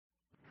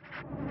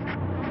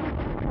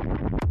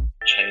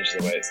change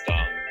the way it's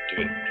done,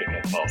 do it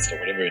quicker, faster,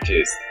 whatever it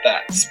is.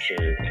 That's true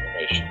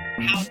innovation.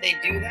 How they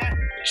do that?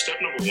 Step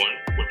number one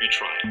would be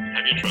try.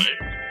 Have you tried?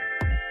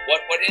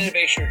 What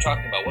innovation you're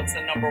talking about? What's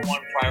the number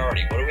one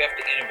priority? What do we have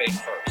to innovate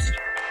first?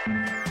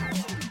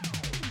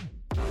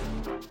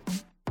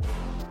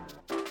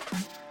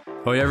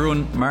 Hi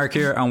everyone, Mark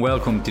here and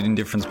welcome to the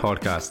Indifference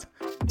Podcast.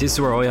 This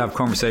is where I have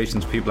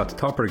conversations with people at the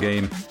top of their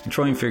game and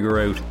try and figure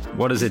out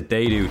what is it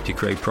they do to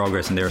create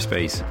progress in their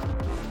space.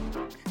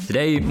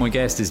 Today my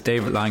guest is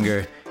David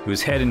Langer, who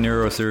is head of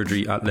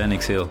neurosurgery at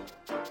Lenox Hill.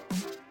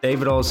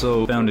 David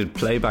also founded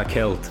Playback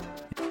Health.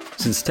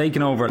 Since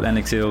taking over at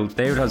Lenox Hill,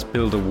 David has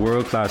built a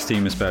world-class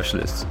team of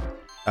specialists.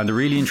 And the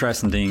really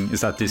interesting thing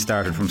is that this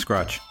started from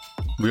scratch.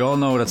 We all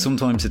know that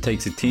sometimes it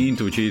takes a team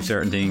to achieve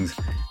certain things,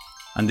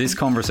 and this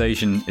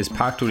conversation is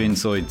packed with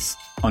insights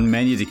on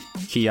many of the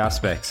key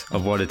aspects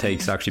of what it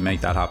takes to actually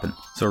make that happen.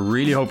 So I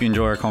really hope you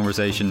enjoy our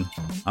conversation,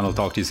 and I'll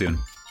talk to you soon.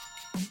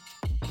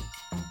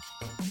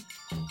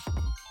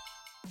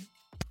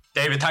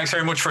 David, thanks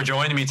very much for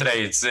joining me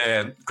today. It's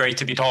great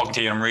to be talking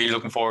to you. I'm really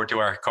looking forward to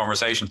our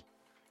conversation.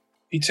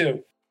 Me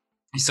too.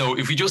 So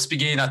if we just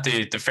begin at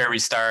the very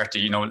start,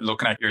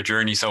 looking at your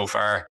journey so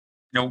far,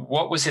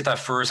 what was it that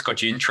first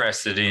got you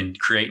interested in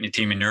creating a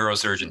team of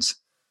neurosurgeons?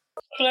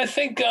 And I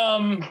think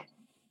I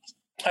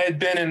had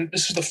been in,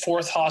 this is the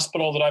fourth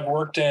hospital that I've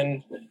worked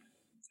in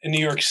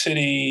New York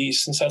City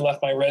since I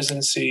left my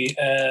residency.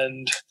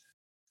 And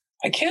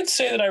I can't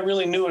say that I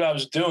really knew what I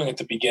was doing at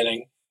the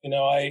beginning.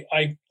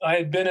 I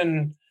had been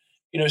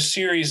in, a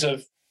series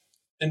of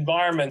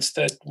environments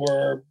that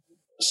were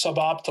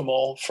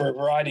suboptimal for a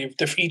variety of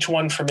each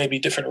one for maybe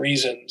different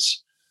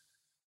reasons.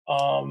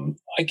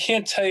 I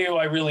can't tell you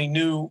I really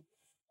knew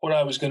what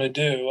I was going to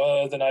do,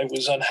 other than I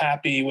was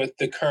unhappy with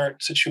the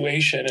current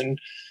situation and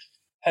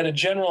had a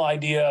general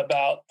idea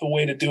about the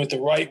way to do it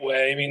the right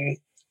way. I mean,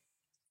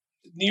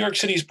 New York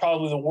City is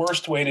probably the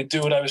worst way to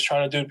do what I was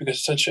trying to do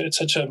because it's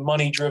such a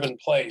money-driven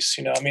place.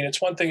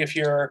 It's one thing if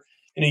you're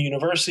in a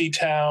university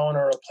town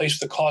or a place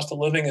where the cost of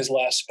living is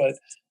less, but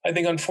I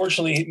think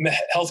unfortunately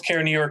healthcare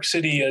in New York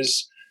City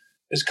is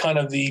kind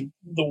of the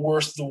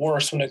worst of the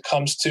worst when it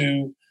comes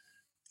to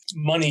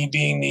money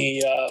being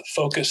the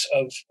focus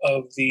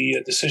of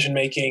the decision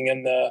making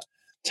and the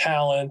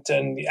talent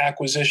and the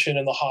acquisition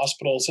in the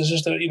hospitals. It's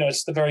just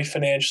it's the very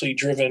financially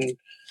driven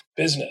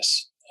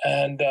business,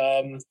 and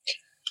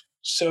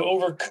so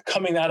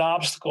overcoming that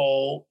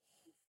obstacle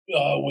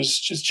was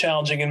just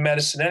challenging in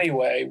medicine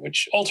anyway,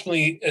 which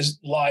ultimately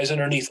lies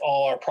underneath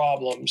all our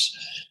problems.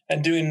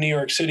 And doing New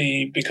York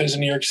City, because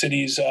New York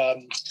City's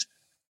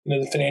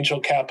the financial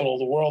capital of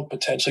the world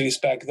potentially, at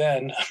least back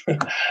then.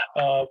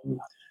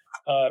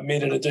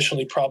 Made it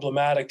additionally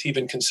problematic to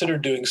even consider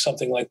doing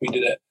something like we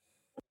did it.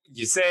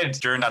 You said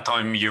during that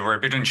time you were a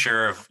bit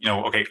unsure of,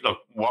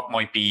 what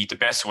might be the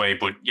best way,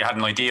 but you had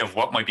an idea of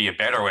what might be a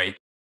better way.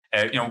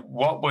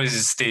 What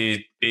was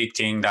the big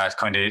thing that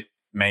kind of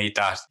made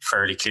that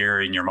fairly clear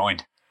in your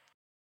mind?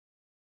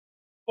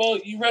 Well,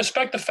 you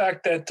respect the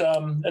fact that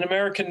in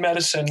American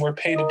medicine, we're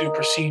paid to do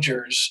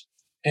procedures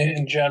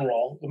in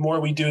general. The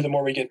more we do, the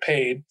more we get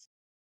paid.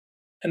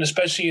 And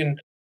especially in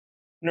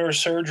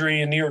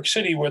neurosurgery in New York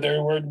City, where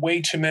there were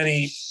way too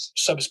many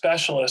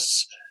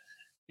subspecialists,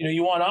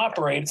 you want to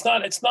operate. It's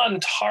not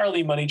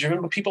entirely money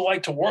driven, but people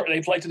like to work.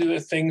 They like to do the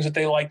things that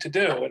they like to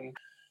do. And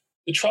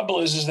the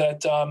trouble is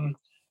that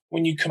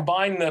when you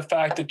combine the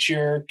fact that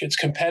it's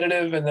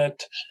competitive and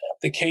that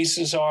the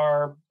cases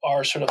are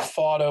sort of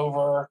fought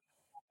over,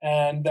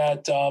 and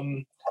that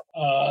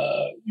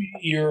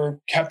you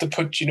have to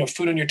put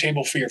food on your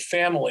table for your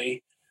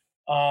family.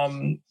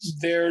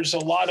 There's a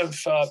lot of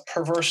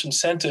perverse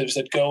incentives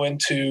that go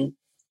into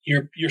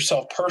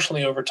yourself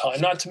personally over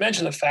time. Not to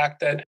mention the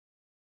fact that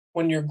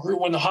when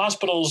the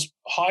hospitals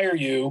hire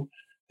you,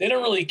 they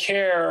don't really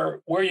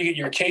care where you get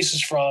your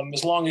cases from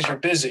as long as you're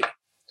busy.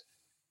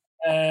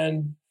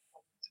 And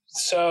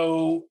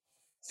so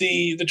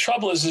the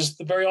trouble is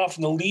very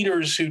often the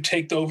leaders who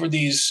take over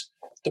these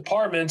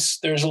departments,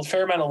 there's a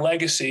fair amount of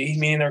legacy,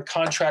 meaning there are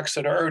contracts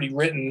that are already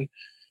written.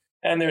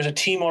 And there's a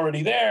team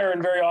already there,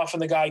 and very often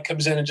the guy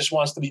comes in and just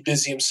wants to be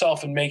busy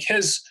himself and get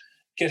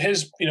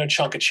his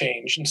chunk of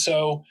change. And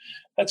so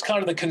that's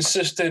kind of the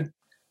consistent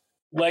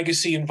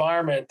legacy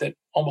environment that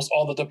almost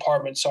all the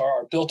departments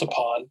are built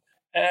upon.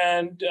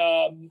 And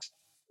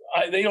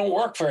they don't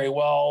work very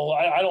well,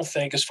 I don't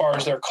think, as far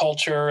as their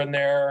culture and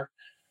their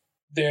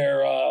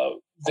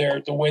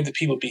the way that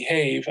people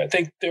behave. I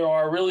think there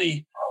are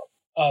really,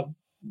 at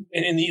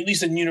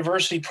least in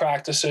university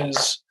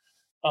practices,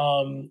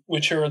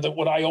 which are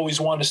what I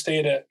always want to stay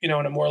at, in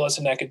a more or less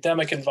an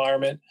academic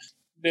environment.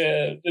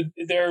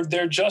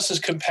 They're just as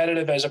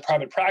competitive as a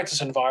private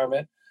practice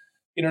environment.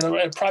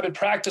 A private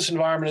practice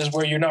environment is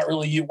where you're not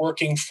really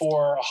working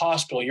for a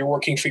hospital, you're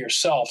working for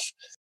yourself.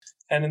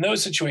 And in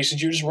those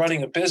situations, you're just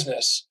running a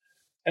business.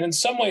 And in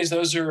some ways,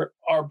 those are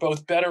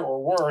both better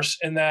or worse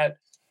in that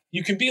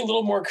you can be a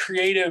little more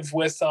creative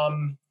with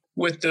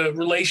the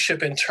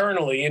relationship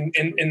internally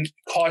in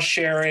cost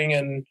sharing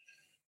and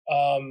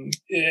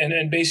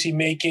and basically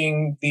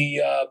making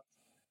the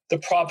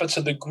profits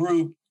of the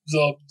group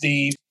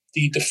the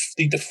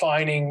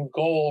defining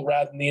goal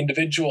rather than the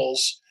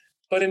individuals.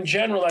 But in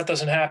general, that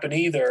doesn't happen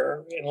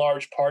either. In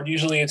large part,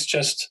 usually it's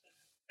just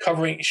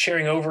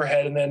sharing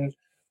overhead, and then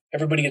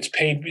everybody gets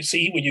paid. So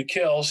eat what you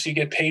kill, so you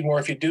get paid more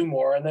if you do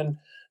more. And then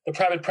the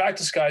private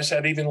practice guys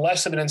have even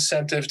less of an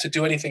incentive to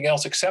do anything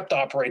else except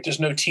operate. There's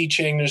no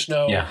teaching. There's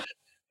no,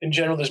 in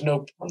general, there's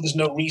no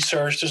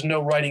research. There's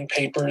no writing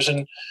papers.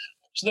 And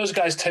so those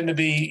guys tend to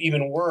be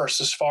even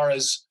worse as far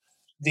as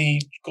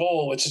the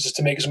goal, which is just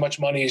to make as much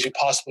money as you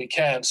possibly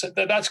can. So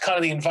that's kind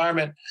of the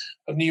environment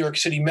of New York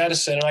City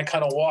medicine. And I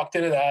kind of walked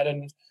into that,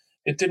 and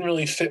it didn't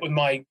really fit with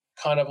my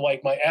kind of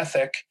like my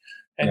ethic.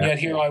 And yet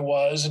here I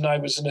was, and I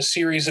was in a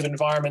series of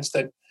environments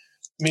that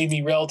made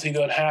me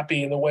relatively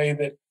unhappy in the way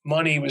that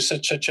money was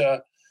such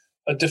a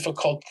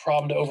difficult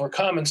problem to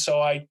overcome. And so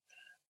I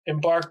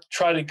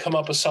tried to come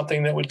up with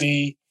something that would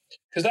be,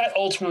 because that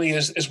ultimately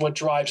is what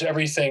drives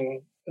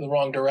everything in the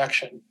wrong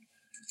direction.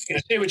 You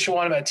know, say what you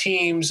want about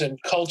teams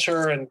and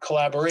culture and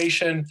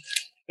collaboration.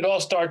 It all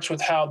starts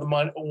with how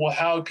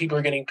people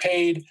are getting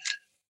paid,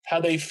 how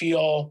they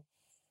feel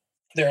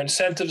their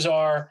incentives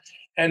are,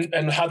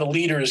 and how the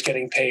leader is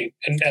getting paid,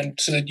 and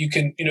so that you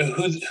can, you know,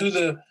 who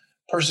the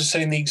person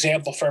setting the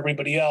example for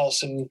everybody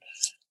else, and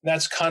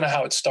that's kind of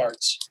how it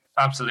starts.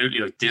 Absolutely.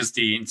 Like, does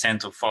the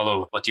incentive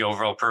follow what the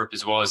overall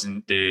purpose was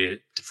in the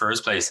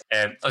first place?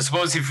 I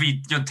suppose if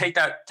we take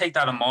that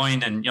in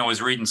mind, and I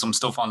was reading some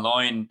stuff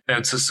online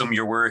about some of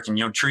your work, and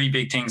three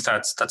big things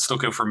that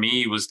stuck out for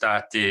me was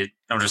that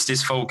there's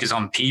this focus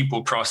on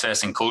people,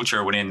 process, and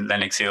culture within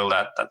Lenox Hill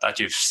that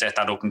you've set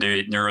that up in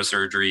the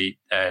neurosurgery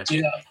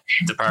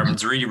department.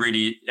 It's really,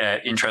 really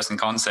interesting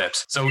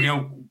concepts. So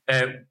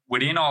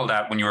within all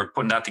that, when you were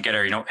putting that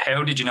together,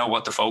 how did you know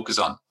what to focus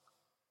on?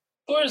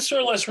 Well, I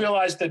sort of less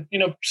realized that,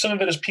 some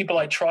of it is people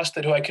I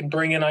trusted who I can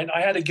bring in.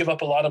 I had to give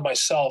up a lot of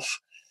myself.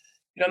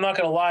 I'm not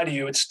going to lie to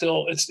you. It's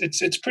still,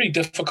 it's pretty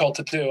difficult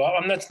to do.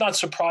 That's not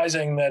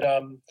surprising that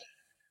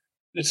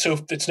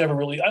it's never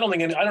really, I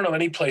don't know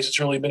any place that's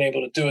really been able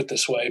to do it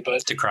this way,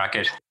 but to crack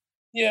it.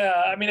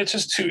 Yeah. I mean, it's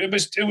just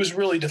it was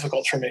really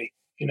difficult for me.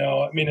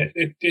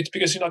 It's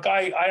because,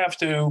 I have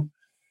to,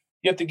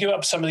 you have to give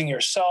up something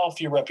yourself,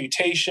 your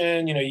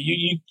reputation.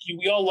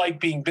 We all like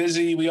being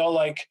busy. We all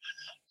like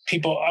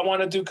people. I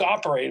want to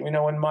operate.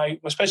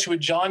 Especially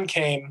when John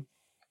came,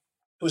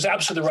 it was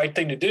absolutely the right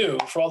thing to do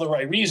for all the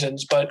right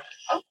reasons. But,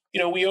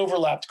 we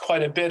overlapped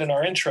quite a bit in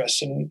our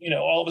interests. And,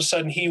 all of a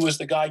sudden he was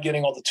the guy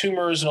getting all the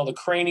tumors and all the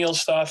cranial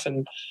stuff.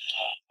 And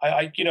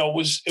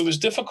it was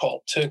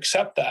difficult to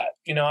accept that.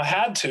 I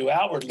had to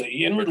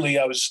outwardly. Inwardly,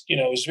 I was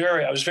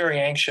very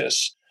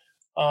anxious,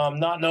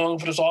 not knowing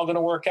if it was all going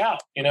to work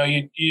out.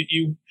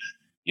 The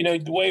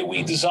way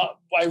we designed,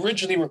 I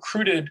originally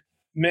recruited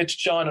Mitch,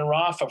 John, and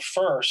Rafa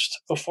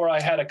first before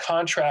I had a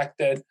contract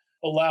that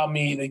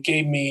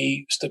gave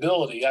me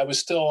stability. I was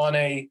still on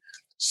a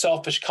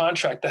selfish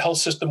contract. The health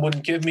system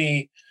wouldn't give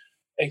me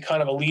a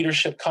kind of a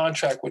leadership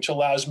contract, which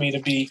allows me to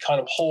be kind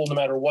of whole no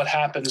matter what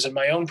happens in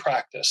my own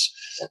practice.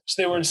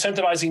 So they were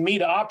incentivizing me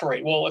to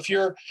operate. Well, if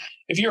your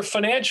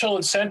financial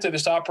incentive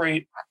is to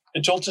operate,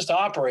 just to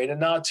operate and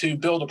not to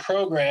build a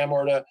program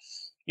or to,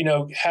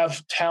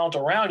 have talent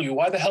around you,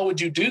 why the hell would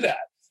you do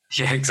that?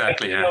 Yeah,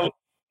 exactly. Yeah.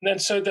 And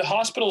so the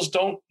hospitals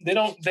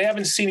they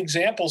haven't seen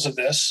examples of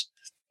this.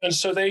 And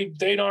so they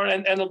don't,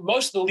 and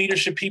most of the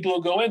leadership people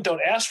who go in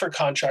don't ask for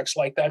contracts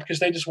like that because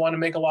they just want to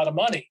make a lot of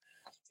money.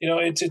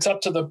 It's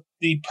up to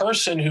the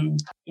person who,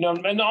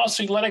 and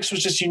also Lenox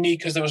was just unique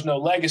because there was no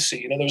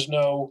legacy. There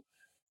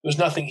was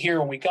nothing here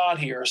when we got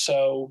here.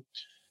 So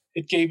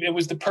it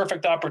was the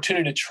perfect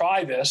opportunity to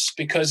try this,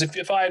 because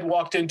if I had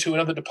walked into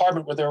another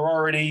department where there were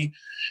already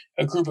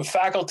a group of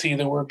faculty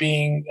that were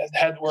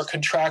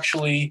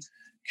contractually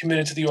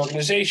committed to the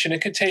organization,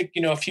 it could take,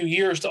 a few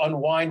years to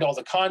unwind all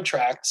the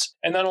contracts.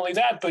 And not only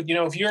that, but,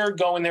 if you're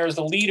going there as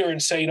the leader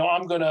and say,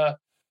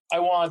 I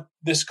want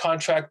this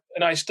contract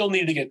and I still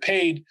need to get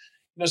paid,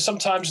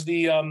 sometimes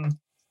the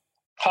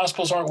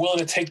hospitals aren't willing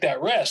to take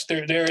that risk.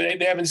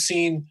 They haven't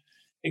seen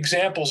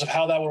examples of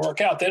how that would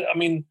work out. They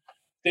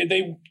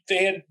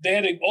had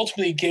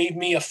ultimately gave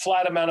me a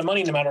flat amount of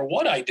money no matter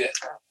what I did.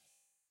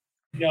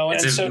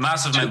 It's a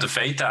massive amount of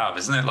faith to have,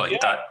 isn't it?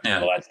 That. Yeah.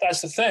 Well,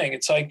 that's the thing.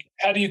 It's like,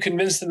 how do you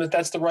convince them that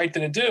that's the right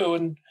thing to do?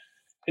 And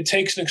it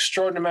takes an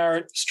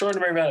extraordinary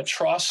amount of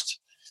trust,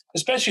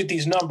 especially at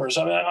these numbers.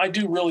 I mean, I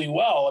do really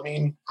well. I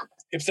mean,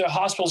 if the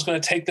hospital is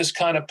going to take this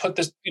kind of throw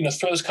this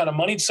kind of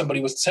money to somebody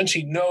with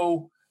essentially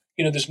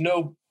there's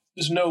no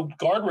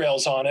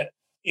guardrails on it.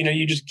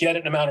 You just get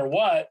it no matter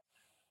what.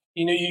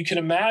 You can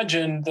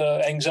imagine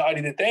the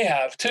anxiety that they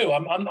have too.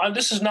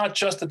 This is not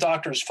just the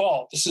doctor's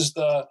fault. This is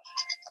the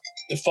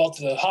fault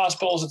of the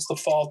hospitals. It's the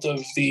fault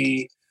of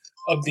the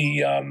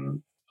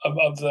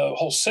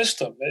whole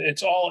system.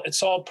 It's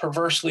all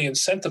perversely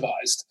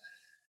incentivized,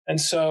 and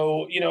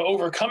so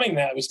overcoming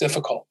that was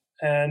difficult.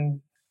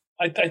 And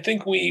I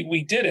think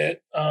we did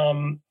it.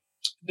 The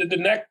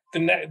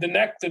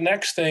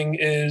next thing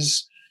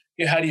is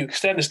how do you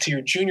extend this to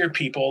your junior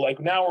people? Like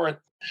now we're at,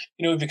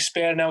 we've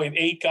expanded. Now we have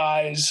 8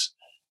 guys.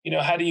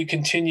 How do you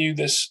continue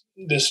this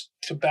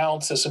to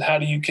balance this, and how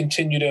do you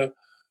continue to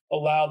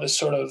allow this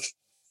sort of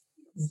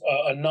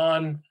a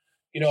non,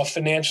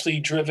 financially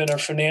driven or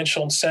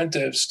financial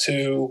incentives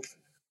to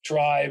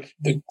drive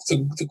the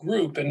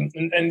group,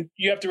 and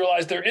you have to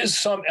realize there is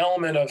some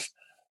element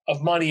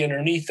of money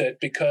underneath it,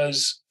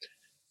 because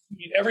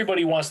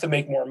everybody wants to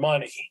make more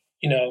money.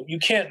 You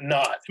can't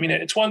not. I mean,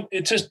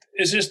 it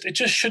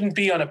just shouldn't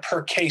be on a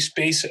per case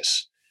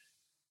basis.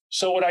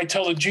 So what I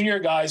tell the junior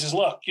guys is,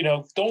 look,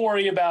 don't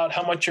worry about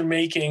how much you're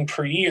making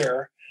per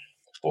year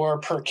or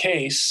per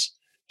case.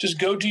 Just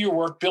go do your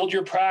work, build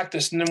your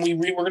practice, and then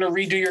we're going to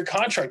redo your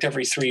contract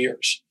every 3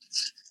 years.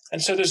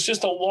 And so there's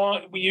just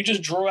you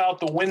just draw out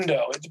the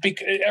window.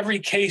 Every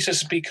case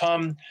has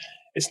become,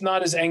 it's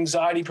not as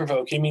anxiety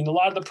provoking. I mean, a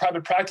lot of the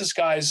private practice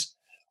guys,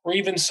 or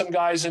even some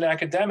guys in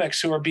academics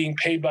who are being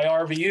paid by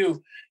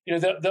RVU,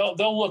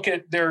 they'll look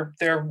at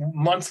their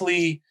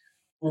monthly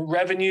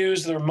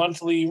revenues, their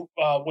monthly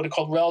what are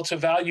called relative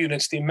value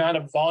units, the amount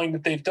of volume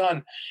that they've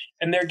done,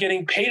 and they're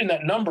getting paid in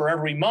that number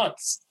every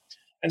month.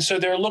 And so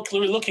they're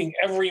looking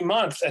every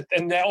month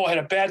and now, I had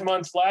a bad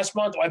month last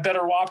month, I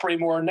better operate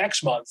more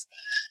next month.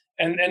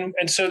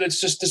 And so it's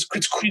just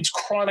it's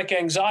chronic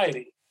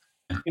anxiety.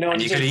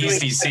 And you could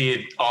easily see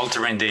it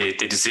altering the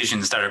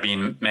decisions that are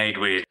being made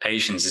with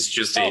patients. It's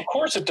just of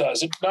course it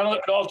does. It not only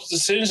alters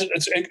decisions,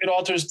 it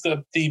alters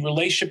the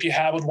relationship you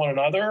have with one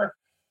another.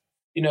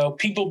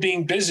 People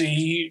being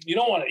busy, you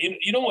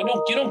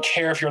don't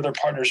care if your other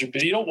partners are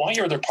busy. You don't want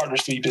your other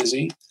partners to be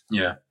busy.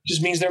 Yeah, it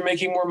just means they're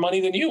making more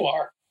money than you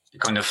are. It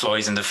kind of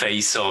flies in the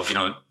face of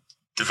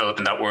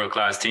developing that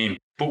world-class team.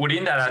 But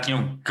within that,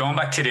 going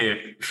back to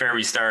the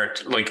very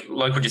start, like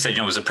what you said,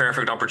 it was a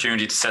perfect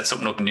opportunity to set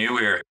something up new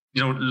here.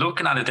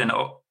 Looking at it then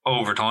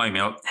over time,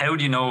 how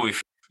do you know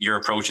if your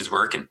approach is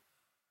working?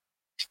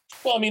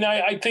 Well, I mean,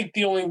 I think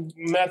the only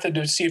method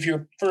to see if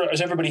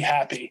is everybody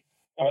happy?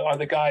 Are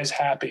the guys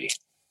happy?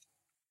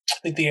 I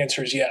think the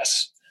answer is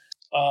yes.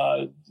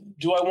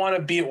 Do I want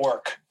to be at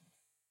work?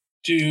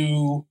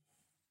 Do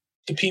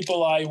the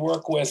people I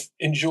work with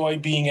enjoy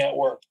being at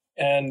work?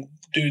 And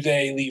do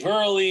they leave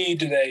early?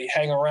 Do they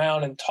hang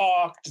around and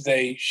talk? Do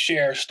they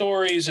share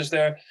stories? Is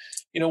there,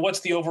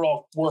 what's the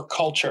overall work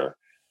culture?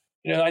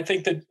 I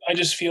think that I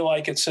just feel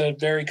like it's a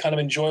very kind of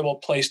enjoyable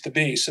place to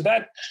be. So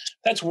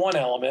that's one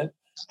element.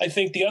 I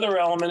think the other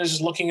element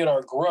is looking at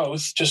our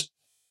growth. Just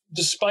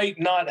despite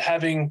not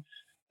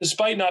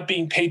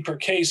being paid per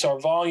case, our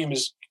volume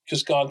has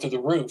just gone through the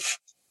roof.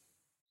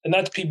 And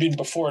that's been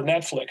before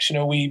Netflix.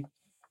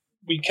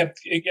 We kept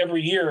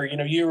every year,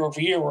 year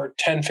over year, we're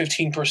 10,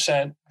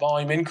 15%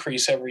 volume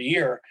increase every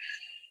year.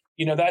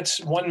 That's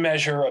one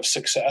measure of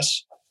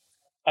success.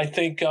 I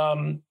think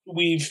I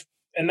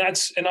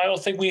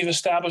don't think we've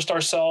established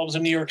ourselves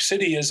in New York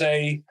City as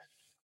a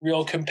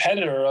real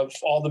competitor of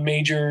all the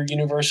major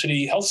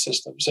university health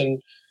systems.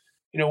 And,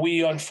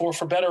 we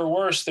for better or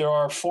worse, there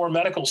are 4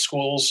 medical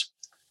schools,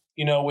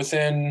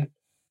 within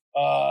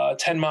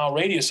 10-mile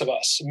radius of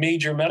us,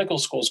 major medical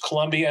schools,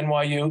 Columbia,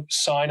 NYU,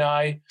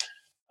 Sinai,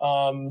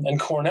 and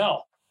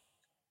Cornell.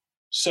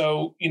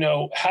 So,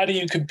 how do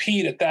you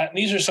compete at that? And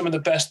these are some of the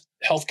best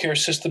healthcare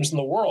systems in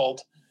the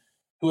world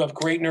who have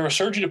great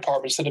neurosurgery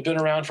departments that have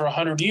been around for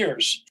 100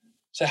 years.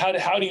 So how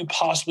do you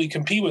possibly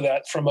compete with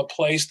that from a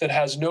place that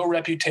has no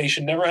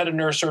reputation, never had a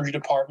neurosurgery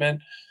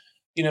department,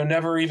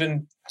 never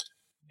even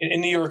in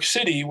New York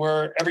City,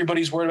 where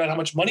everybody's worried about how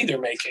much money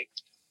they're making?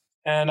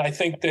 And I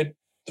think that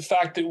the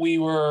fact that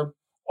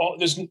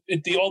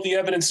all the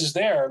evidence is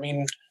there. I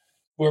mean,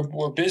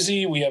 we're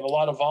busy. We have a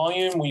lot of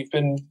volume. We've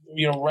been,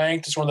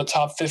 ranked as one of the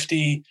top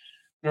 50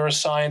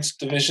 neuroscience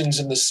divisions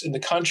in the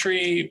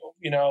country.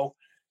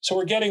 So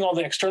we're getting all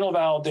the external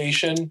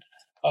validation.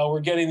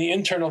 We're getting the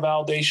internal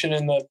validation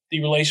and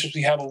the relationships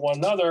we have with one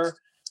another.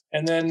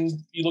 And then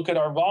you look at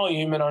our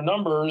volume and our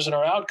numbers and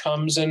our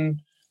outcomes, and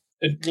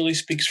it really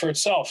speaks for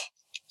itself.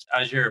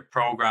 As your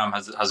program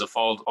has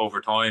evolved over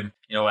time,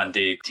 and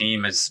the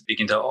team has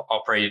begun to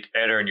operate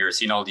better, and you're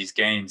seeing all these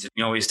gains,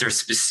 is there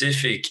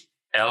specific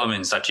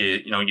elements that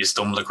you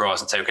stumble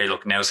across and say, okay,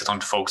 look, now's the time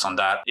to focus on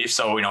that? If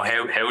so,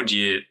 how do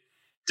you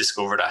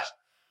discover that?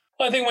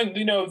 Well, I think when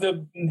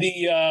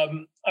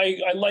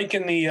I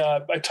liken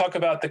I talk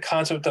about the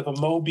concept of a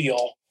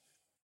mobile,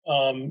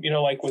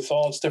 like with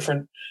all its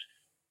different,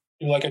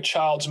 like a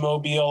child's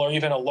mobile, or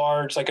even a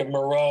large, like a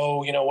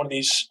Moreau, one of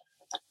these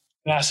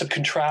massive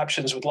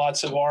contraptions with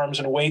lots of arms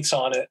and weights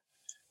on it.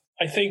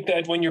 I think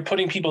that when you're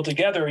putting people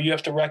together, you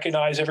have to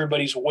recognize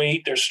everybody's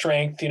weight, their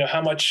strength,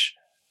 how much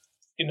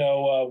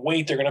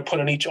weight they're going to put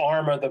on each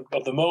arm of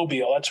the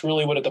mobile. That's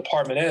really what a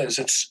department is.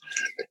 It's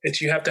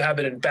you have to have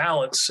it in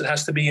balance. It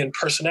has to be in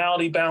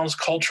personality balance,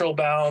 cultural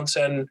balance,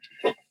 and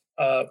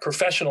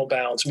professional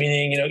balance,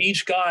 meaning,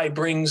 each guy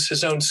brings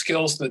his own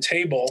skills to the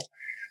table,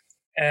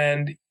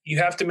 and you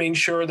have to make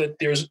sure that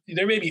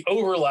there may be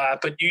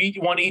overlap, but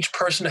you want each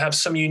person to have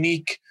some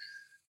unique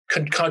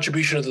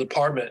contribution to the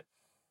department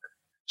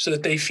so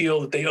that they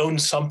feel that they own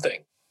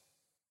something.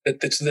 that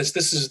this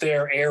is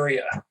their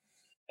area.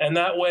 And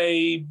that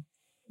way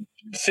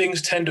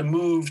things tend to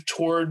move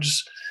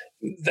towards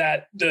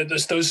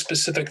those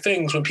specific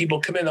things. When people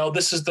come in,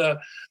 this is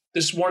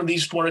this one of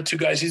these one or two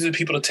guys, these are the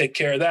people to take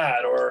care of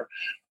that. Or,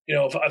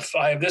 if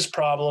I have this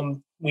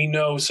problem, we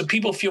know. So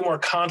people feel more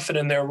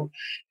confident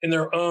in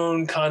their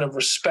own kind of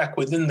respect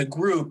within the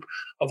group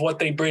of what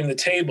they bring to the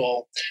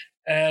table.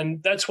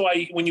 And that's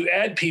why when you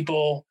add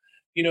people,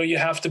 you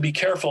have to be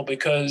careful,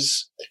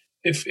 because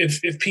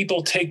if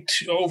people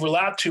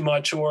overlap too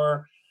much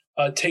or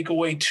take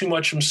away too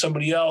much from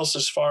somebody else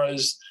as far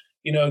as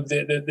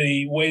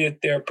the way that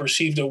they're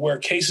perceived or where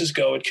cases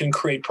go, it can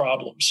create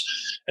problems.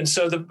 And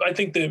so I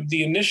think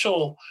the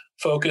initial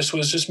focus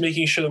was just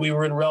making sure that we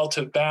were in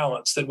relative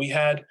balance, that we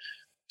had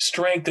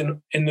strength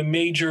in the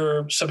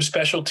major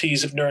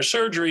subspecialties of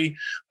neurosurgery,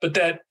 but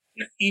that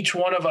each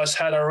one of us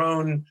had our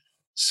own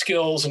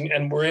skills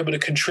and were able to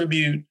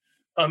contribute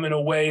in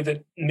a way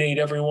that made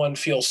everyone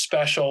feel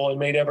special and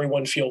made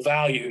everyone feel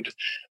valued.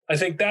 I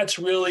think that's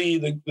really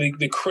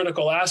the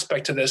critical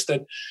aspect to this,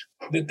 that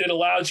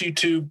allows you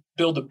to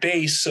build a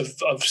base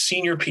of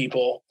senior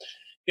people.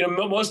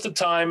 Most of the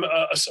time,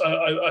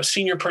 a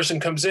senior person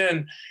comes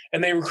in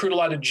and they recruit a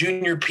lot of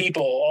junior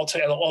people all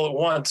at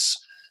once,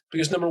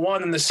 because number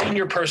one, then the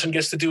senior person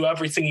gets to do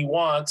everything he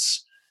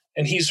wants,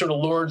 and he sort of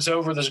lords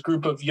over this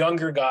group of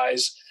younger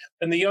guys.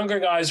 And the younger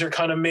guys are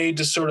kind of made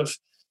to sort of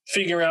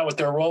figure out what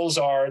their roles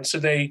are, and so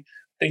they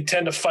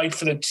tend to fight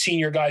for the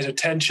senior guy's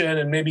attention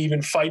and maybe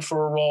even fight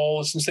for a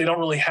role. Since they don't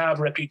really have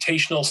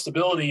reputational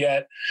stability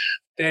yet,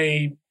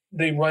 they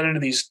run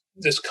into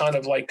this kind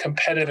of like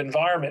competitive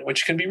environment,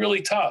 which can be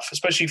really tough,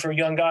 especially for a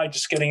young guy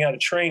just getting out of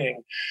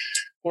training.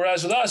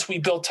 Whereas with us, we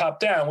built top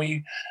down.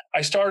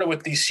 I started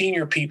with these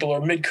senior people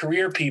or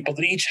mid-career people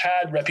that each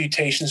had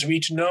reputations, were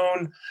each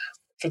known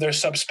for their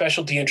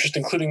subspecialty interest,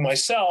 including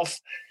myself.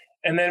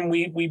 And then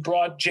we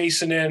brought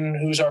Jason in,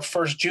 who's our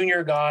first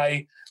junior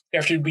guy,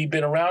 after we'd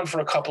been around for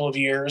a couple of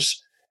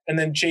years. And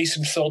then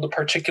Jason filled a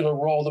particular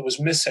role that was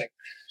missing.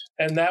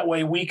 And that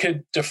way we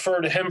could defer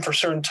to him for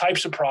certain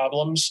types of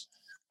problems,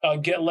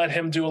 let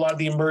him do a lot of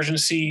the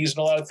emergencies and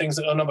a lot of things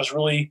that none of us were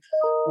really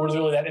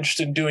that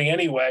interested in doing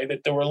anyway,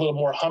 that they were a little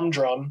more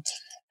humdrum,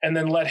 and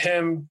then let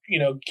him,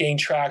 gain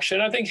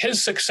traction. I think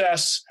his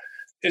success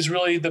is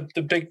really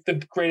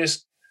the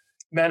greatest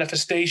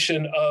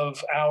manifestation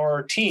of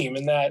our team,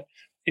 and that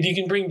if you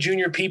can bring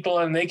junior people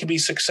in and they can be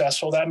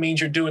successful, that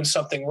means you're doing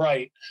something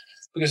right,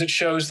 because it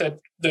shows that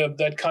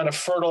that kind of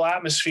fertile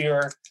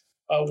atmosphere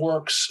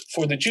works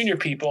for the junior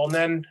people. And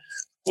then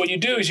what you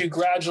do is you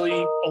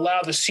gradually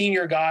allow the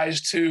senior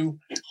guys to,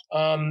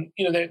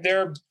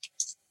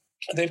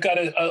 they've got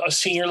a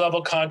senior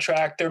level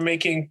contract. They're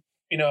making,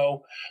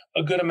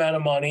 a good amount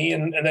of money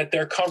and that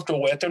they're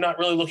comfortable with. They're not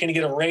really looking to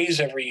get a raise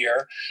every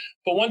year.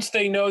 But once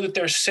they know that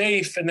they're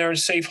safe and they're in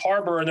safe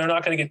harbor and they're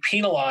not going to get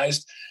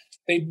penalized,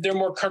 they're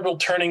more comfortable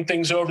turning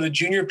things over to the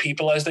junior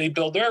people as they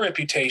build their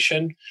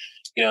reputation.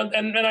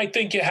 And I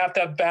think you have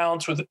to have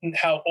balance with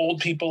how old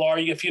people are.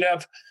 If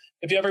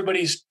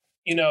everybody's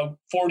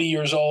 40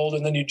 years old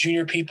and then your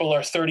junior people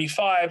are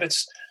 35,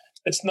 it's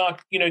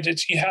not,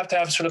 you have to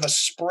have sort of a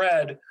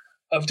spread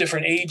of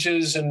different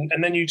ages, and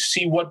then you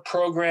see what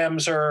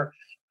programs are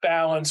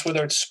balanced,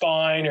 whether it's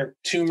spine or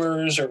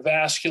tumors or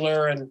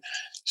vascular. And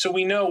so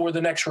we know where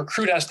the next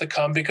recruit has to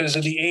come because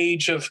of the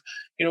age of,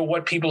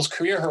 what people's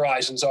career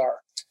horizons are.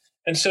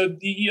 And so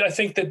I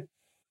think that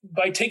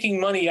by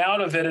taking money out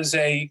of it as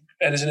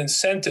an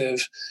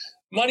incentive,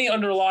 money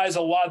underlies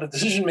a lot of the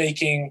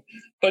decision-making,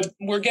 but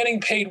we're getting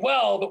paid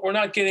well, but we're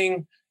not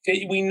getting,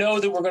 we know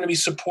that we're going to be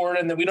supported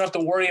and that we don't have to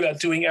worry about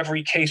doing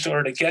every case in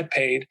order to get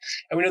paid.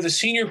 And we know the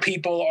senior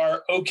people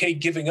are okay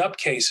giving up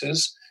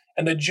cases,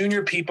 and the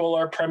junior people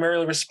are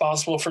primarily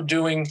responsible for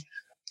doing,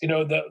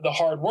 the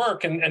hard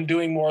work and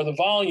doing more of the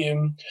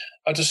volume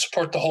to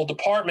support the whole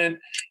department.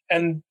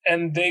 And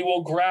they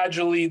will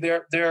gradually,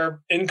 their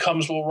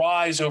incomes will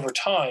rise over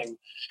time.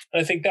 And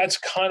I think that's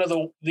kind of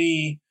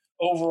the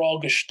overall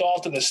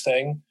gestalt of this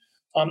thing.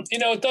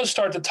 It does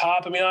start at the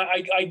top. I mean,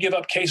 I give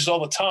up cases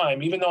all the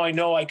time, even though I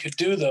know I could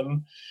do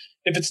them.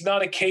 If it's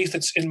not a case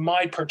that's in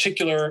my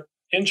particular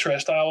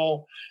interest, I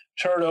will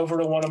turn it over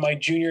to one of my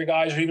junior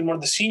guys or even one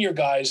of the senior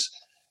guys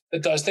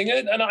that does things.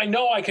 And I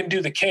know I can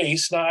do the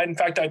case. Now, in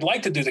fact, I'd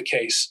like to do the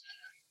case.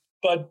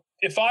 But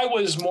if I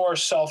was more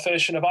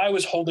selfish and if I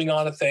was holding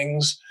on to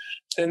things,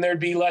 then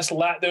there'd be less.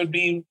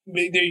 You'd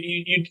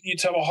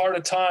have a harder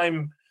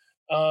time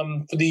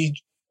for the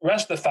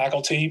rest of the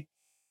faculty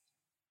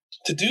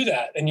to do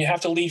that. And you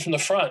have to lead from the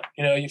front.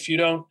 If you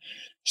don't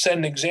set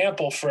an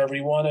example for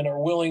everyone and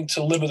are willing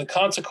to live with the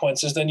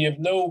consequences, then you have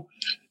no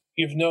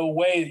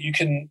way that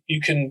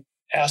you can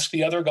ask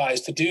the other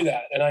guys to do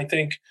that. And I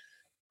think,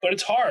 but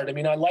it's hard. I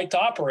mean, I like to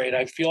operate.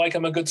 I feel like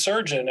I'm a good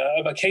surgeon.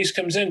 If a case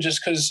comes in just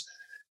because,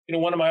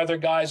 one of my other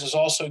guys is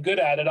also good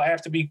at it, I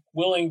have to be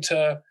willing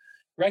to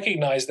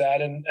recognize that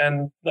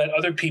and let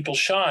other people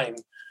shine.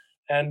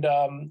 And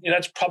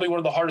that's probably one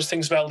of the hardest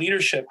things about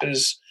leadership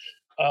is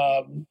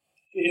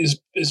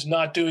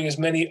not doing as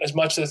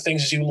much of the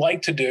things as you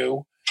like to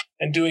do,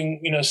 and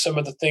doing, some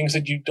of the things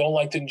that you don't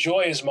like to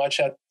enjoy as much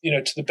to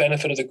the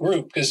benefit of the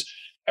group, because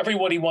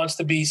everybody wants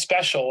to be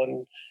special,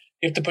 and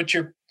you have to put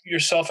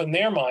yourself in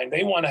their mind.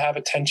 They want to have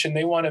attention.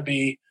 They want to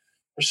be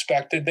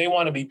respected. They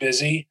want to be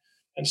busy.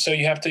 And so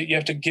you have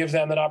to give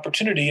them that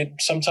opportunity. And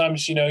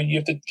sometimes, you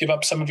have to give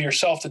up some of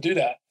yourself to do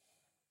that.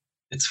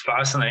 It's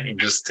fascinating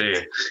just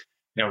to,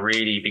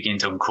 really begin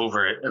to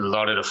uncover a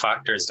lot of the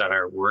factors that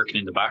are working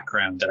in the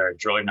background that are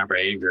driving our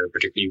behavior,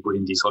 particularly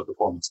within these high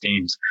performance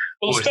teams.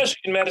 Well,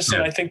 especially in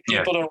medicine, I think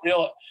people don't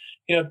realize,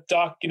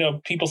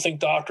 people think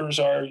doctors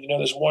are,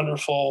 this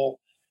wonderful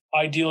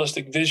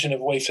idealistic vision of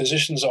the way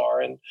physicians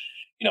are. And,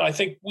 I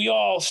think we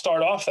all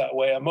start off that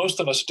way. Most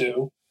of us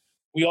do.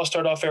 We all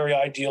start off very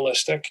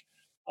idealistic.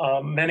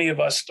 Many of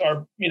us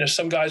are,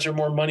 some guys are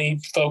more money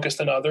focused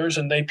than others,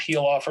 and they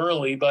peel off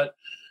early. But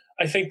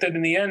I think that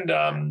in the end,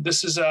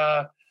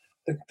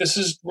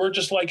 we're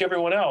just like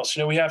everyone else.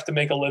 We have to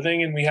make a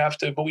living,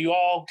 but we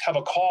all have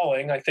a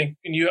calling, I think.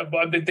 And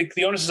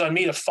the onus is on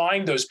me to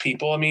find those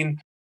people. I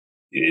mean,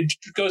 it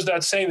goes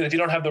without saying that if you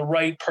don't have the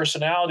right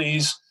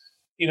personalities,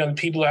 the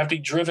people have to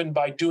be driven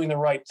by doing the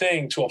right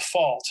thing to a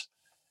fault.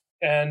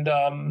 And,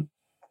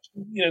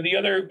 the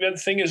other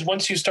thing is,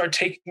 once you start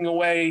taking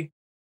away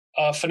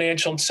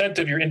financial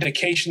incentive, your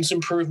indications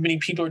improve. Many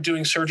people are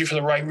doing surgery for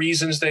the right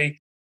reasons.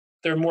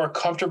 They're more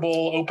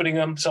comfortable opening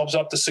themselves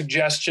up to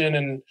suggestion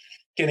and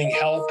getting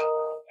help,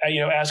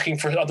 asking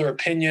for other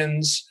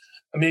opinions,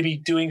 maybe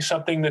doing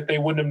something that they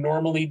wouldn't have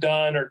normally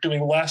done, or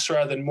doing less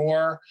rather than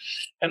more.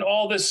 And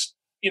all this,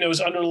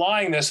 is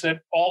underlying this, and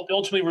it all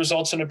ultimately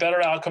results in a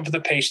better outcome for the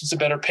patients, a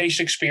better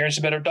patient experience,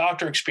 a better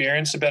doctor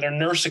experience, a better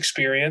nurse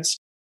experience,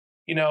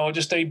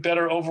 just a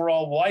better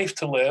overall life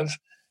to live.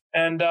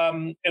 And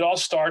it all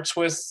starts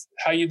with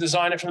how you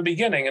design it from the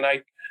beginning. And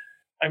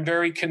I'm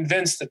very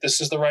convinced that this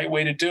is the right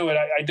way to do it.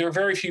 There are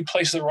very few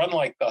places that run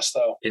like this,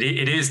 though.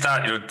 It is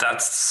that,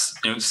 that's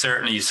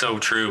certainly so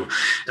true.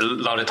 A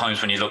lot of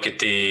times when you look at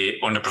the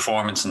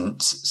underperformance in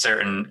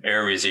certain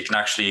areas, you can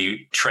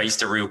actually trace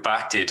the root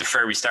back to the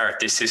very start.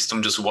 This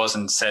system just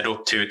wasn't set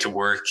up to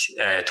work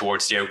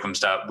towards the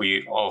outcomes that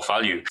we all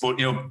value. But,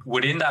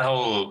 within that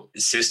whole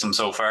system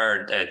so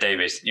far,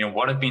 David,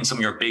 what have been some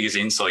of your biggest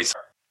insights?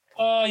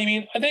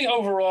 I think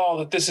overall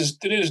that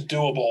it is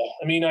doable.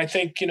 I mean, I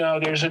think,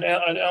 there's an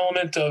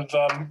element of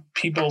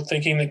people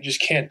thinking that you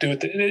just can't do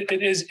it.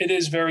 It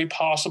is very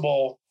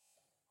possible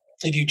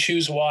if you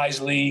choose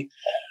wisely,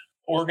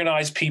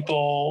 organize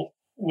people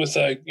with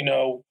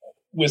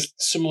with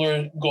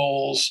similar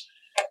goals,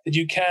 that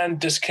you can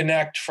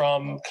disconnect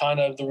from kind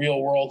of the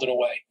real world in a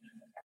way,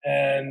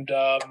 and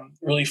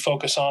really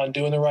focus on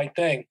doing the right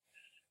thing.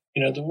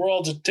 The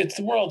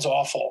world's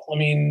awful. I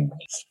mean,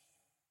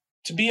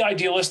 to be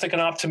idealistic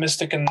and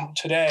optimistic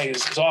today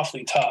is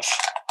awfully tough.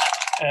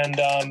 And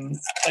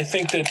I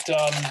think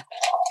that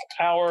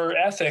our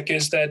ethic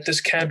is that this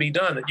can be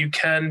done, that you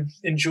can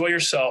enjoy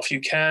yourself,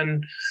 you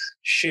can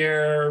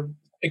share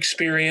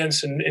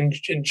experience and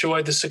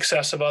enjoy the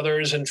success of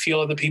others and feel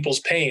other people's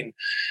pain.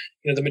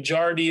 The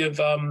majority of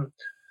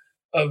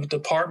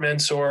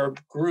departments or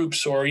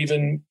groups, or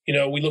even,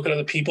 we look at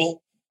other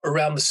people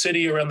around the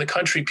city, around the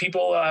country,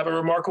 people have a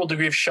remarkable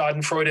degree of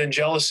schadenfreude and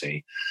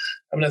jealousy.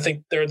 I mean, I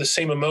think they're the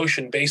same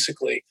emotion,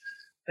 basically.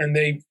 And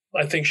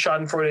I think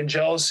schadenfreude and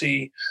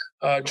jealousy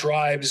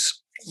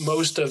drives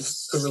most of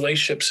the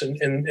relationships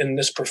in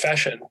this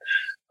profession.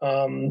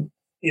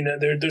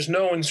 There's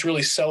no one's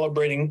really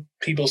celebrating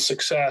people's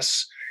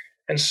success,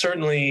 and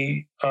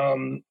certainly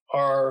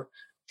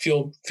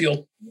feel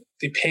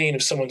the pain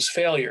of someone's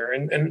failure.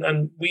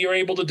 And we are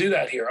able to do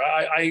that here.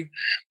 I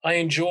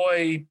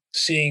enjoy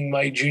seeing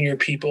my junior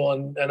people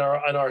and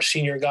our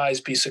senior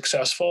guys be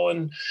successful.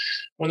 And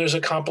when there's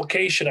a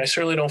complication, I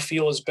certainly don't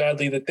feel as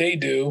badly that they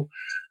do.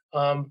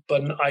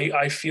 But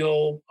I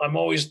feel I'm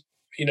always,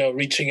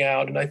 reaching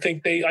out, and I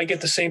think I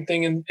get the same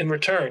thing in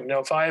return.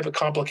 If I have a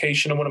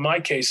complication in one of my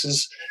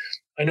cases,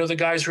 I know the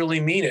guys really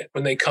mean it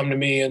when they come to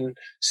me and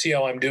see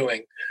how I'm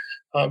doing.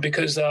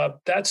 Because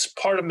that's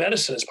part of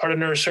medicine. It's part of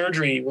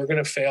neurosurgery. We're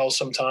going to fail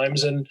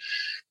sometimes. And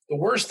the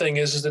worst thing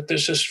is that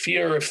there's this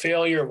fear of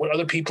failure, of what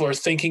other people are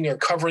thinking or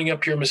covering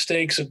up your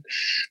mistakes.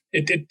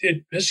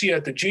 Especially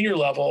at the junior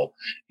level,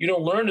 you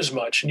don't learn as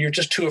much, and you're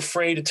just too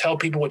afraid to tell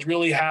people what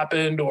really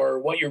happened or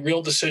what your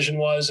real decision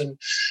was. And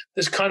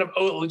this kind of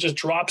just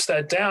drops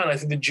that down. I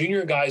think the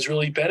junior guys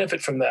really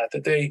benefit from that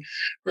they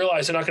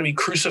realize they're not going to be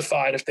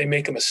crucified if they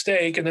make a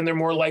mistake, and then they're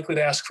more likely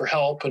to ask for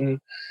help. And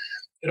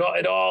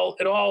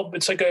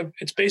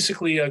it's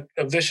basically a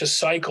vicious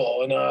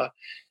cycle, and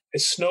it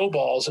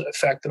snowballs in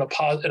effect in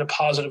a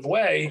positive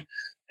way,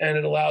 and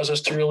it allows us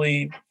to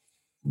really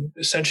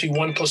essentially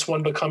 1 +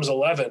 1 becomes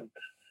 11,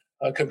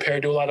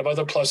 compared to a lot of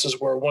other places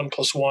where 1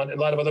 + 1, a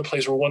lot of other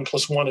places where 1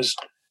 + 1 is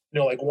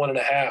like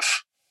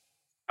 1.5.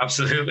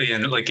 Absolutely,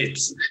 and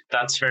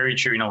that's very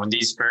true. In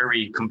these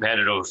very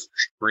competitive,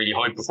 really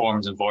high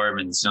performance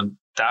environments,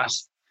 that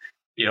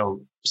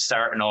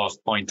starting off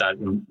point that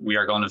we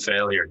are going to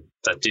fail here,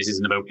 that this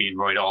isn't about being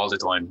right all the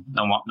time,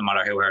 no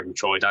matter how hard we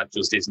try. That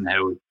just isn't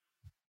how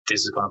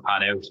this is going to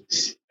pan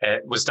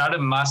out. Was that a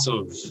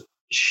massive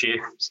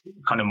shift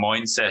kind of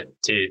mindset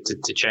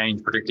to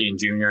change, particularly in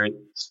junior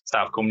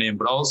staff coming in,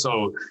 but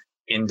also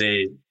in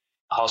the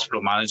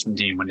hospital management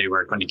team when they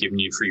were kind of giving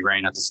you free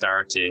rein at the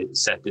start to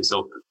set this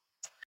up?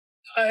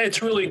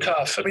 It's really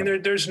tough. I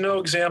mean, there's no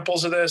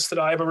examples of this that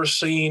I've ever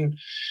seen.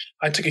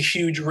 I took a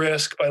huge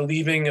risk by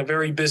leaving a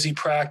very busy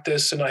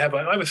practice, and I have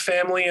a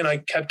family, and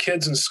I have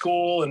kids in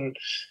school, and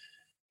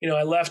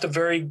I left a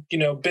very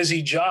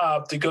busy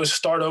job to go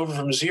start over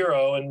from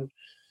zero, and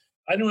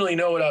I didn't really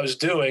know what I was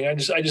doing. I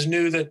just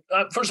knew that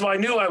first of all, I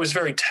knew I was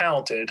very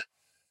talented.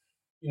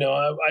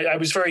 I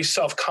was very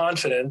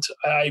self-confident.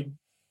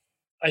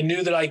 I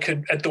knew that I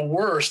could, at the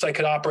worst, I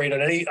could operate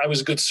on any. I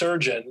was a good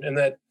surgeon, and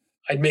that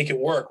I'd make it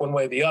work one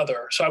way or the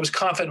other. So I was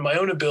confident in my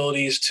own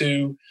abilities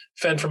to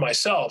fend for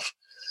myself,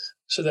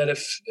 so that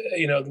if,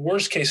 the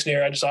worst case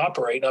scenario, I just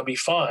operate and I'll be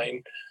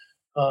fine.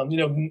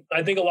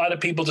 I think a lot of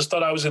people just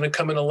thought I was going to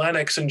come into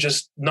Lennox and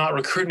just not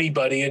recruit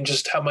anybody and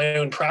just have my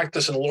own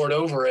practice and lord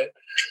over it.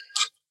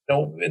 I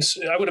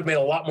would have made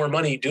a lot more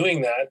money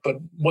doing that, but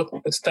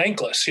it's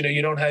thankless.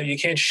 You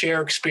can't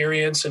share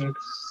experience, and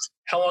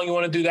how long you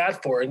want to do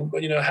that for? And,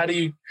 how do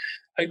you,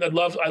 I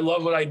love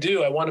what I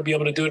do. I want to be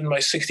able to do it in my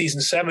 60s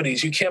and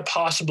 70s. You can't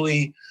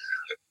possibly,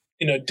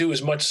 do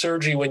as much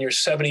surgery when you're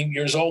 70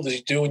 years old as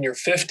you do when you're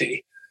 50.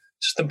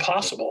 It's just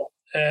impossible.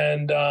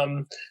 And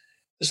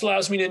this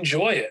allows me to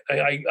enjoy it.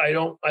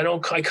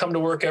 I come to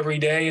work every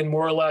day, and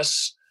more or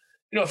less,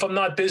 if I'm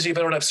not busy, if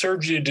I don't have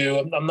surgery to do,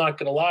 I'm not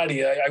going to lie to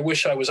you. I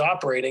wish I was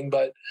operating,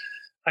 but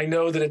I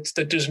know that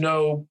there's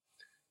no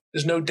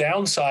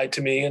downside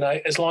to me. And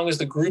as long as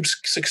the group's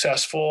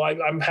successful,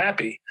 I'm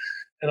happy.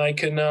 And I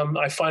can,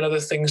 I find other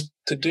things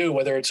to do,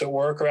 whether it's at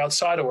work or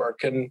outside of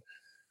work. And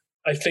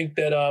I think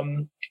that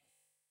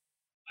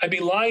I'd be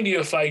lying to you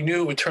if I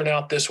knew it would turn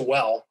out this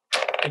well.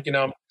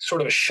 I'm sort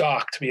of a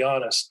shock, to be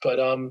honest. But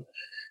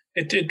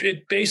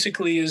it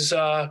basically is,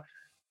 I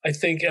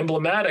think,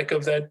 emblematic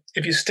of that.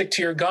 If you stick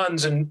to your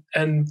guns and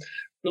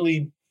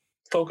really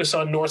focus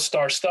on North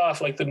Star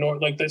stuff, like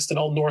that's the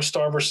whole North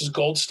Star versus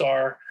Gold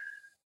Star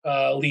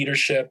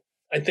leadership.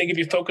 I think if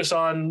you focus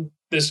on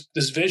this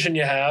vision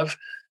you have,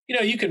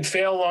 you can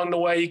fail along the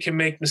way. You can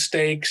make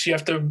mistakes. You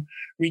have to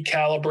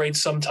recalibrate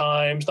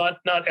sometimes.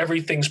 Not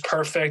everything's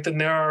perfect, and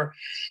there are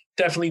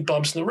definitely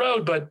bumps in the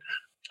road. But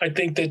I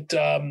think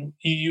that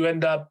you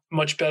end up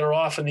much better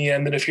off in the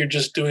end than if you're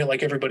just doing it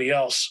like everybody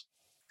else.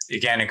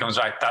 Again, it comes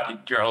back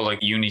that your whole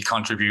unique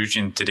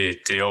contribution to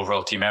the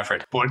overall team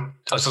effort. But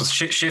also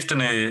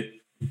shifting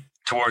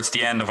towards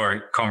the end of our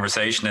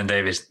conversation, then,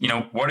 David,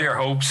 what are your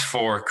hopes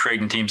for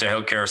creating teams of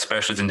healthcare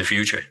specialists in the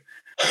future?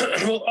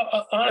 Well,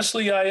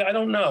 honestly, I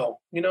don't know.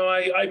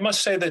 I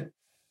must say that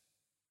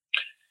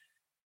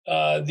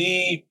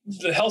the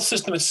health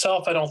system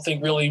itself, I don't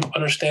think really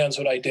understands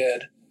what I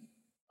did.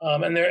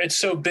 And it's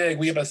so big.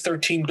 We have a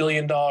 $13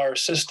 billion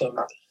system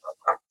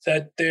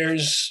that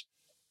this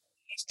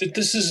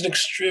is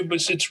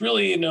it's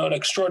really, an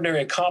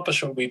extraordinary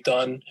accomplishment we've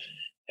done.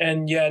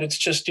 And yet it's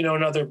just,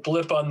 another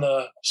blip on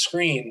the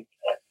screen.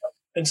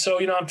 And so,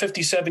 I'm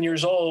 57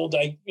 years old.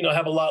 I,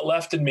 have a lot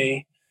left in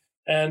me.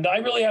 And I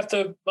really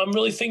I'm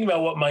really thinking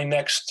about what my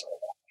next,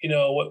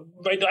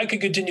 I could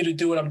continue to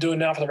do what I'm doing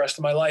now for the rest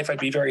of my life. I'd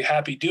be very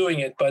happy doing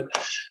it. But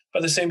by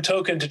the same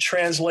token, to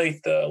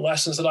translate the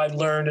lessons that I've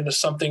learned into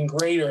something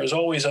greater is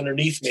always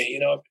underneath me.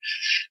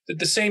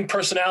 The same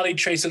personality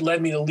traits that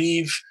led me to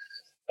leave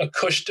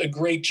a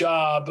great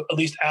job, at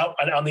least out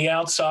on the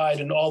outside,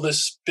 and all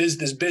this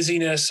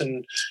busyness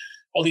and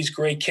all these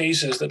great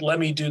cases that let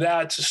me do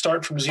that, to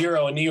start from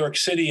zero in New York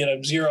City in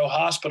a zero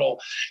hospital.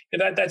 And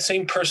that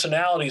same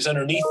personality is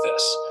underneath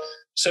this.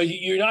 So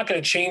you're not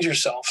going to change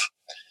yourself.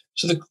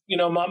 So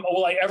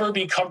will I ever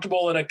be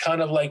comfortable in a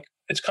kind of like,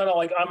 it's kind of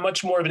like I'm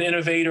much more of an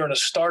innovator and a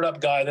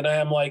startup guy than I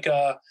am like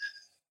a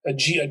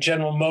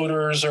General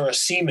Motors or a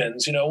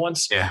Siemens.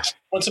 Once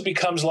it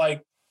becomes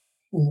like,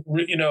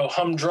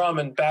 humdrum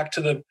and back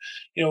to the,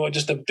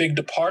 just a big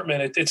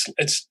department,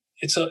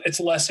 it's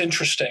less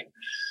interesting.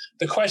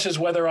 The question is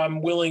whether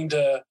I'm willing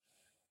to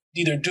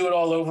either do it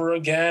all over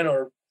again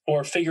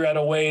or figure out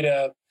a way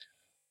to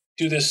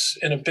do this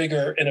in a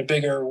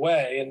bigger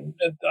way. And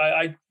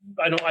I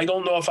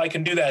don't know if I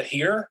can do that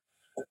here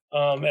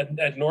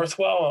at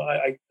Northwell.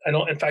 I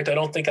don't. In fact, I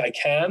don't think I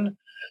can.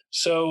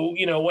 So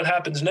what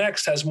happens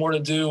next has more to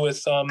do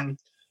with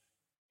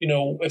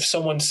if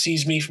someone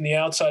sees me from the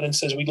outside and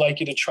says, we'd like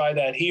you to try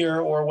that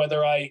here, or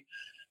whether I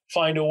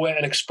find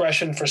an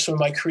expression for some of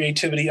my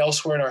creativity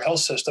elsewhere in our health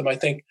system. I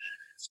think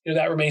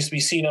that remains to be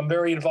seen. I'm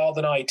very involved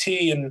in IT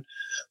and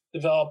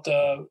developed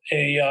a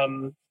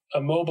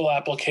mobile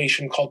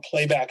application called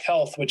Playback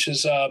Health, which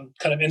is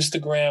kind of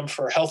Instagram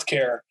for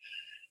healthcare,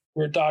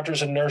 where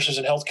doctors and nurses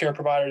and healthcare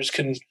providers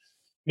can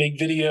make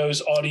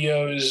videos,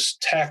 audios,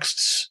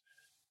 texts,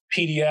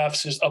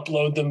 PDFs, just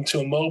upload them to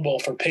a mobile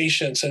for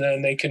patients, and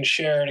then they can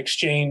share and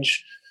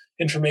exchange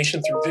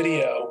information through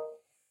video.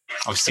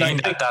 I've seen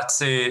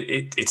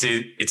it's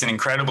an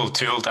incredible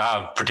tool to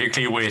have,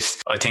 particularly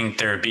with, I think,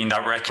 there being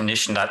that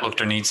recognition that, look,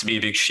 there needs to be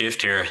a big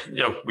shift here.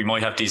 We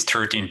might have these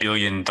 $13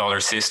 billion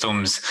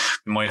systems.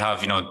 We might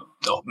have,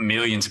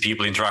 millions of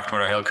people interacting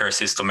with our healthcare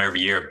system every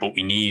year, but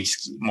we need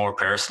more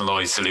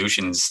personalized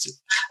solutions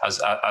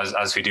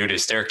as we do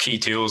this. They're key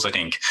tools, I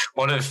think.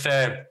 What if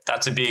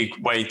that's a big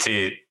way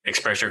to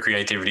express your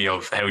creativity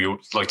of how you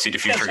like to see the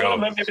future go?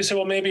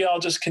 Maybe I'll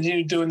just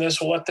continue doing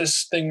this. We'll let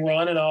this thing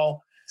run, and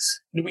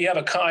we have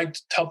I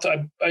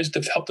used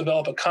to help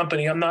develop a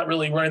company. I'm not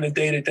really running the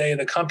day-to-day of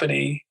the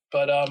company,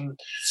 but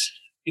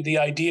the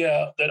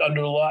idea that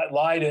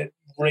underlied it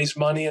raised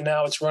money, and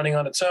now it's running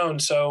on its own.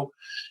 So,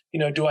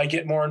 do I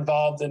get more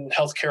involved in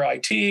healthcare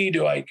IT?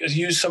 Do I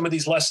use some of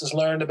these lessons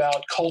learned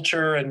about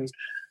culture and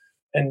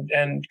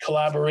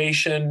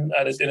collaboration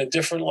in a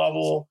different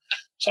level?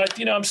 So,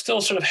 I'm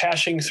still sort of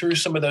hashing through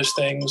some of those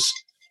things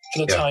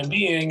for the time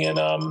being, and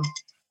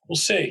we'll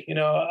see.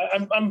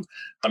 I'm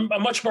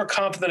much more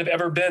confident than I've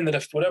ever been that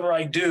if whatever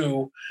I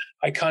do,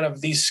 I kind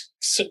of these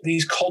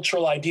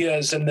cultural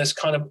ideas and this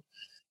kind of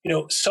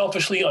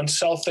selfishly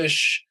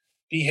unselfish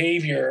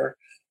behavior,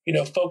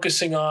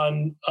 focusing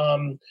on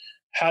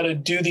how to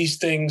do these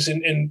things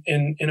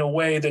in a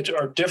way that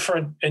are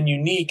different and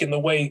unique in the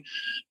way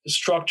the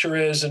structure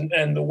is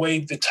and the way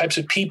the types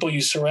of people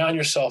you surround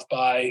yourself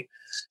by,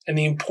 and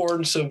the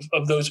importance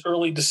of those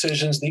early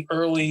decisions, the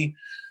early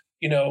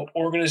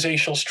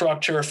organizational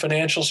structure,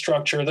 financial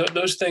structure.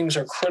 Those things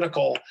are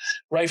critical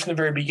right from the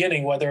very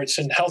beginning, whether it's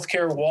in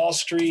healthcare, Wall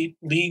Street,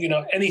 league,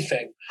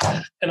 anything.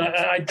 And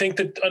I think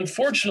that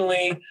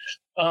unfortunately,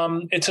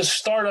 it's a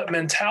startup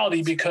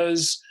mentality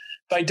because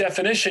by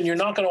definition, you're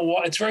not going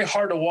to it's very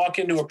hard to walk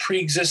into a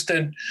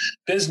pre-existent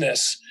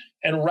business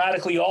and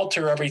radically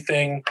alter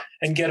everything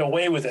and get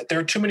away with it. There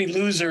are too many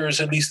losers,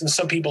 at least in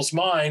some people's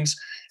minds,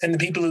 and the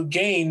people who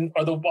gain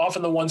are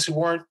often the ones who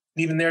weren't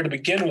even there to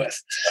begin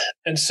with.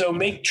 And so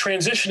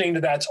transitioning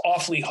to that's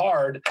awfully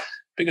hard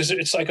because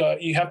it's like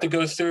you have to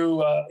go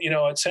through,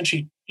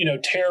 essentially,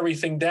 tear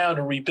everything down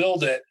and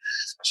rebuild it.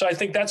 So I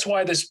think that's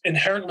why this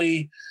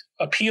inherently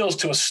appeals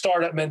to a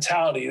startup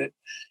mentality that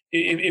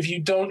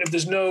if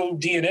there's no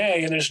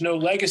DNA and there's no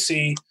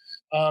legacy,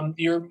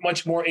 you're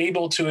much more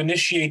able to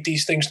initiate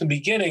these things in the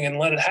beginning and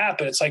let it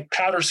happen. It's like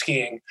powder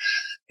skiing.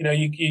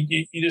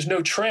 There's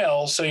no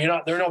trail, so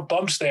there are no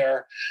bumps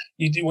there.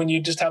 When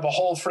you just have a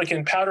whole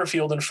freaking powder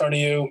field in front of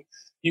you,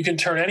 you can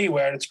turn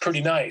anywhere, and it's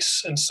pretty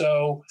nice. And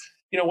so,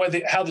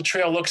 how the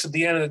trail looks at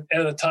the end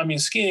of the time you're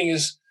skiing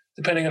is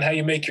depending on how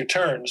you make your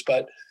turns.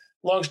 But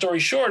long story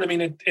short,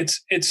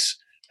 it's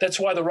that's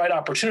why the right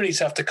opportunities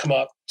have to come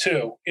up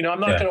too.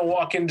 I'm not going to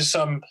walk into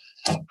some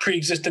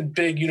pre-existent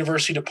big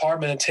university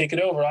department and take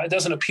it over. It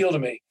doesn't appeal to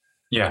me.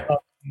 Yeah.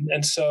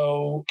 And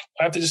so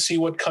I have to just see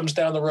what comes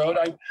down the road.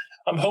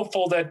 I'm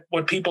hopeful that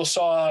what people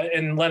saw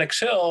in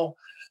Lenox Hill,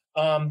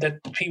 that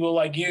people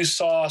like you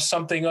saw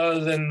something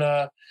other than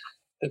the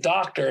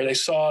doctor. They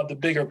saw the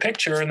bigger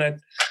picture, and that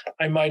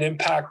I might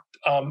impact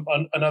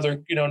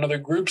another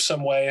group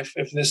some way.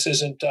 If this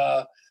isn't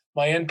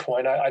my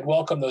endpoint, I'd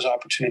welcome those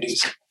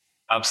opportunities.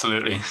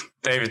 Absolutely.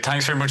 David,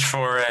 thanks very much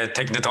for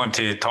taking the time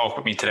to talk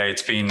with me today.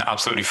 It's been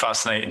absolutely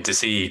fascinating to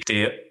see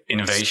the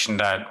innovation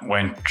that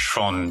went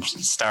from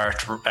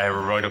start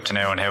right up to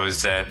now and how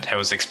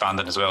it's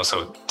expanded as well.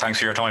 So thanks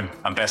for your time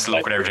and best of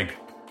luck with everything.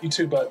 You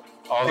too, bud.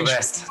 All the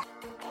best.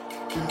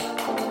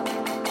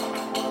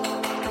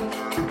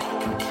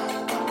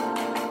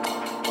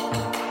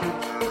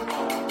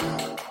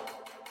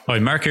 Hi,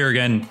 Mark here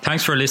again.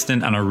 Thanks for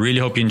listening, and I really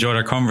hope you enjoyed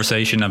our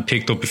conversation and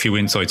picked up a few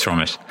insights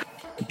from it.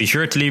 Be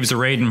sure to leave us a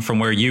rating from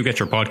where you get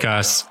your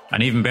podcasts,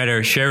 and even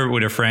better, share it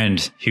with a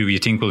friend who you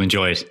think will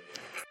enjoy it.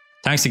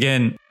 Thanks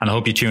again, and I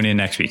hope you tune in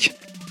next week.